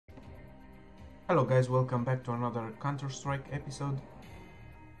Hello guys, welcome back to another Counter-Strike episode.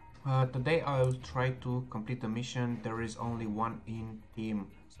 Today I'll try to complete a mission. There is only one in team.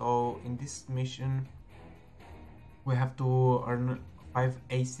 So in this mission we have to earn 5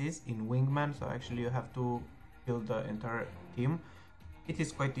 aces in Wingman. So actually you have to kill the entire team. It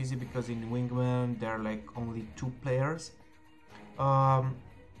is quite easy because in Wingman there are like only 2 players. Yeah,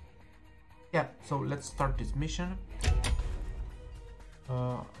 so let's start this mission.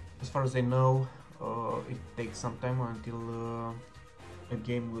 As far as I know, it takes some time until a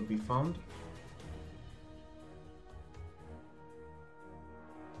game will be found.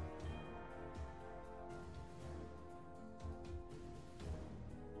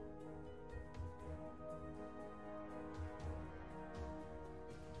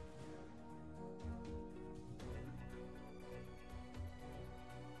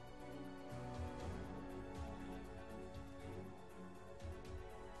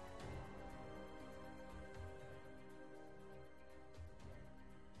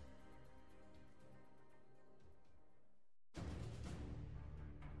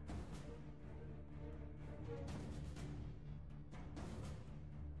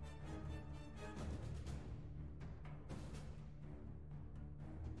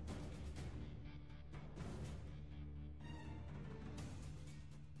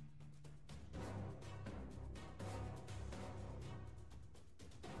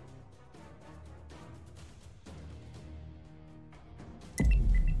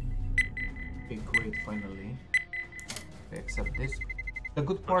 Okay, great, finally I accept this. The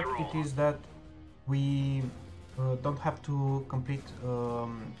good part it is that we don't have to complete all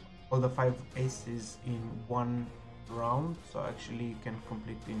the 5 aces in one round, so actually you can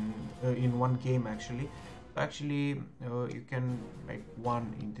complete in one game actually. So actually you can make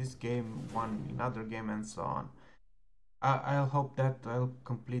one in this game, one in other game, and so on. I'll hope that I'll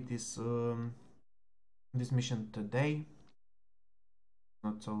complete this this mission today.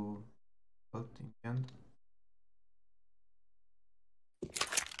 Not so but in the end.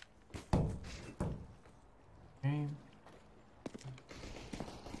 Okay.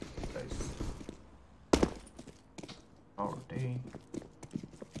 Guys. Our day.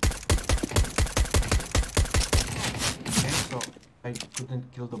 Okay, so I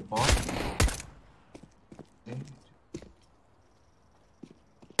couldn't kill the bot. Okay.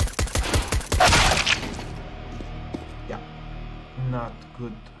 Yeah. Not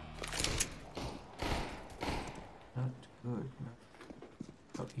good. Not good.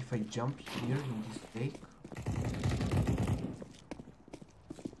 So if I jump here in this lake,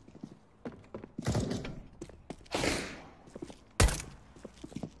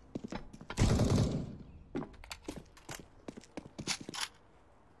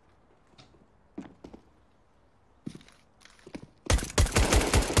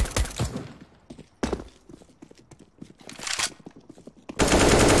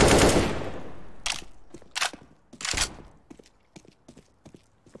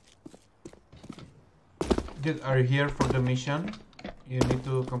 are you here for the mission? You need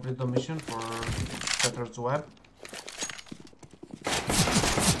to complete the mission for Cutter's Web.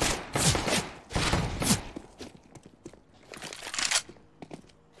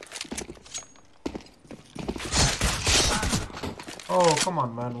 Oh, come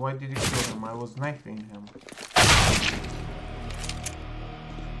on, man. Why did you kill him? I was knifing him.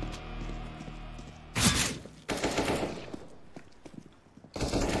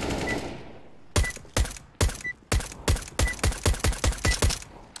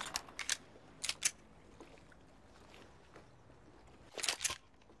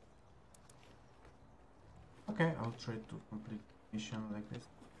 Okay, I'll try to complete the mission like this.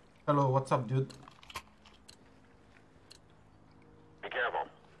 Hello, what's up, dude? Be careful.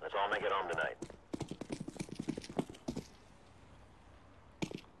 Let's all make it home tonight.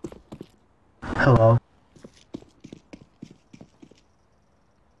 Hello.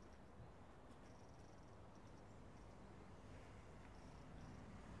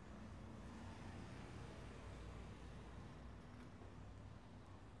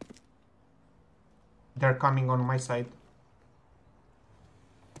 They're coming on my side.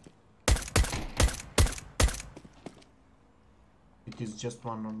 It is just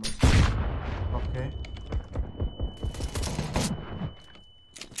one on my side. Okay.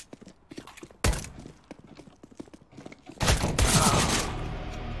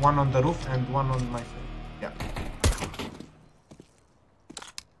 One on the roof and one on my side. Yeah.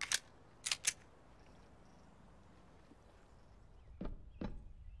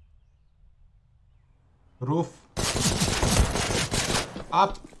 Roof.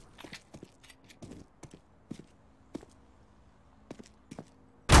 Up.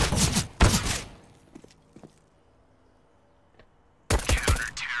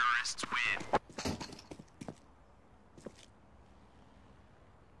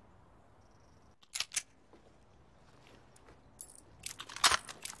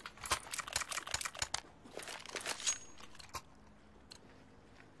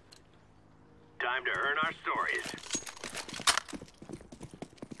 Time to earn our stories.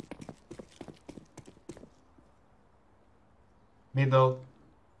 Middle.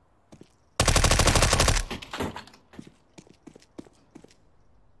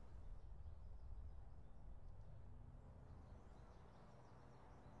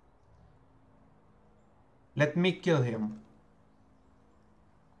 Let me kill him.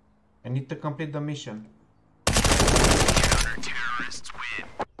 I need to complete the mission. Counter-terrorists win.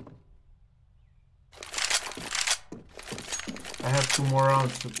 I have 2 more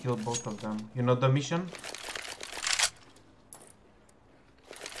rounds to kill both of them. You know the mission?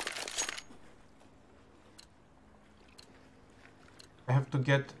 I have to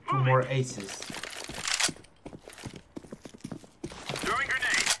get 2 more aces. Throwing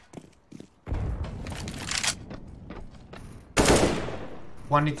grenade.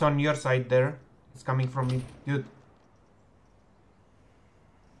 One is on your side there. It's coming from me. Dude.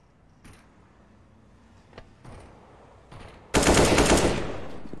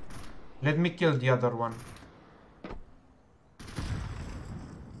 Let me kill the other one.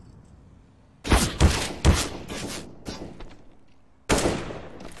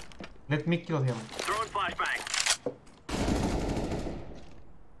 Let me kill him. Throwing flashbang.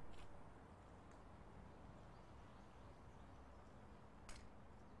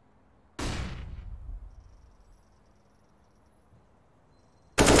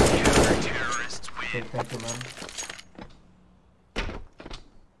 Counter-terrorists win. Okay, thank you, man.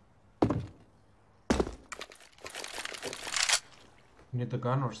 Need a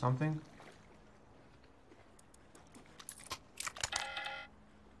gun or something?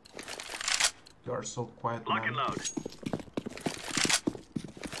 You are so quiet, Lock man. and load.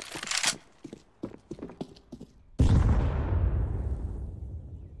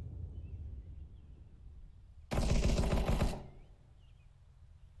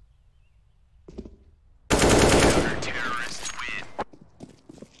 Counter-terrorists win.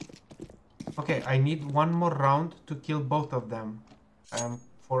 Okay, I need 1 more round to kill both of them. I am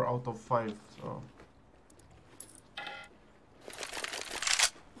 4 out of 5, so...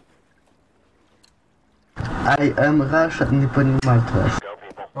 I am Rush and putting my trust. Go,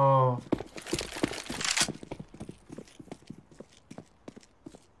 people. Oh.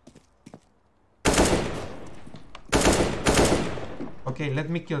 Okay, let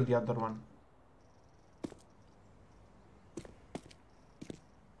me kill the other one.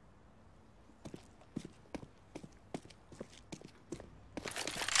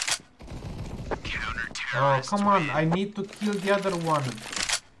 Oh, come on, I need to kill the other one.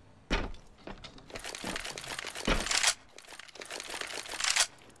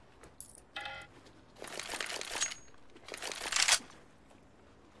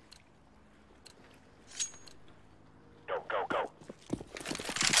 Go, go, go.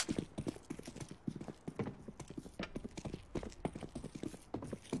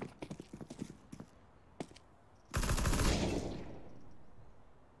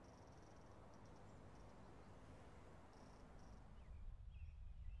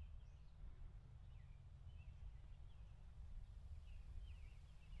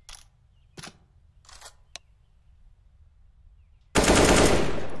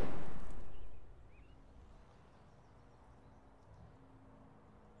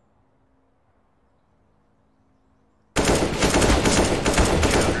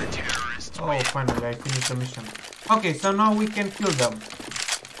 Oh, finally, I finished the mission. Okay, so now we can kill them.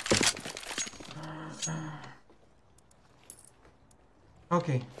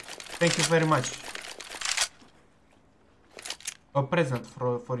 Okay, thank you very much. A present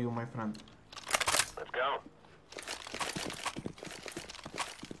for you, my friend. Let's go.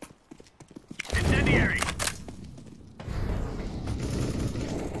 Incendiary.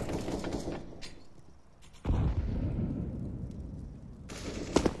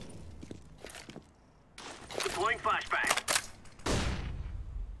 Deploying flashbang.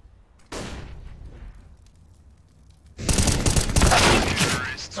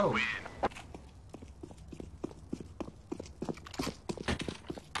 Terrorists Oh. win.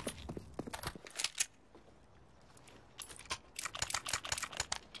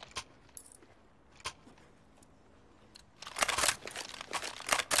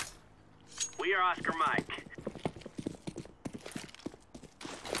 We are Oscar Mike.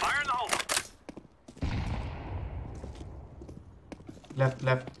 Fire in the hole. Left,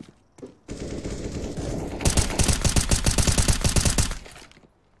 left.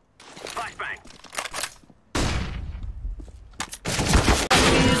 Flashbang.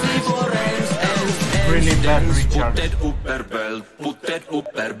 Really bad recharge. Put that upper belt, put that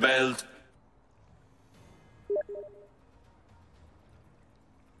upper belt.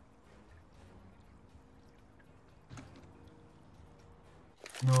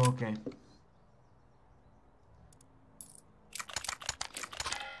 No, okay.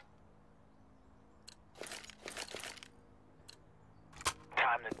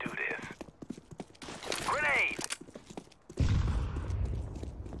 Time to do this. Grenade!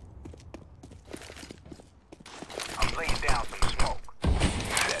 I'm laying down some smoke.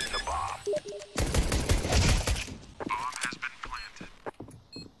 Setting the bomb. Bomb has been planted.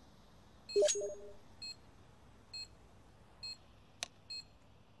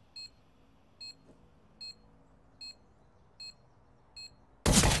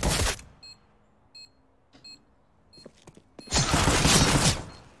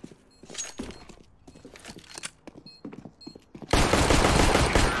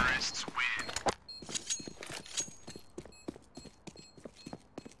 Terrorists win.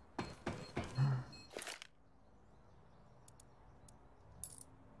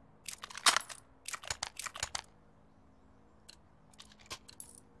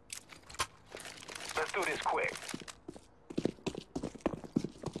 Let's do this quick.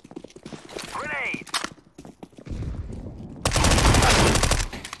 Grenade!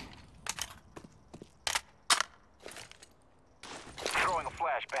 Throwing a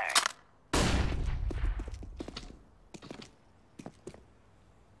flashbang.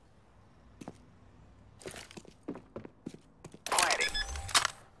 Planting.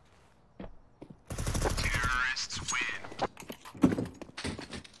 Terrorists win.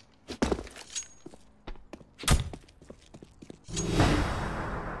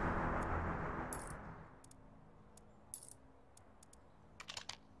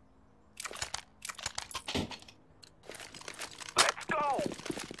 Let's go!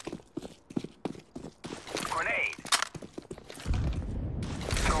 Grenade!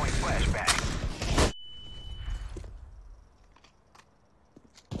 Throwing flashbang.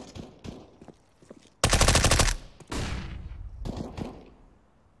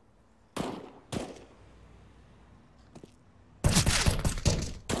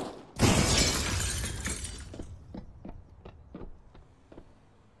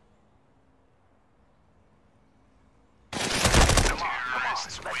 Come on,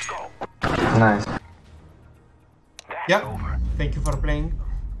 let's go. Nice. That's Yeah, over. thank you for playing.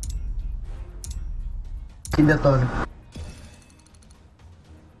 Sfidatori.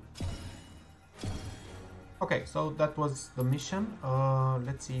 Okay, so that was the mission.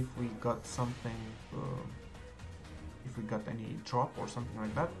 Let's see if we got something, if we got any drop or something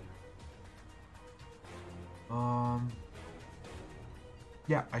like that.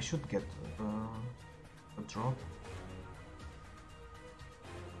 Yeah, I should get a drop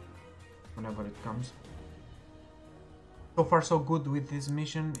whenever it comes. So far so good with this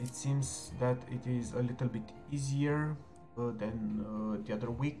mission. It seems that it is a little bit easier than the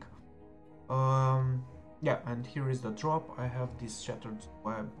other week. Yeah, and here is the drop. I have this shattered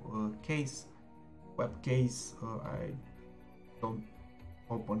web case. I don't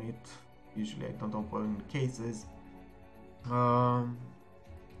open it. Usually I don't open cases. I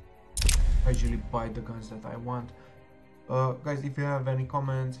usually buy the guns that I want. Guys, if you have any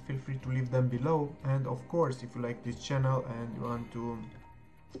comments, feel free to leave them below. And of course, if you like this channel and you want to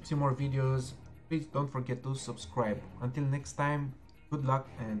see more videos, please don't forget to subscribe. Until next time, good luck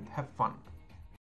and have fun.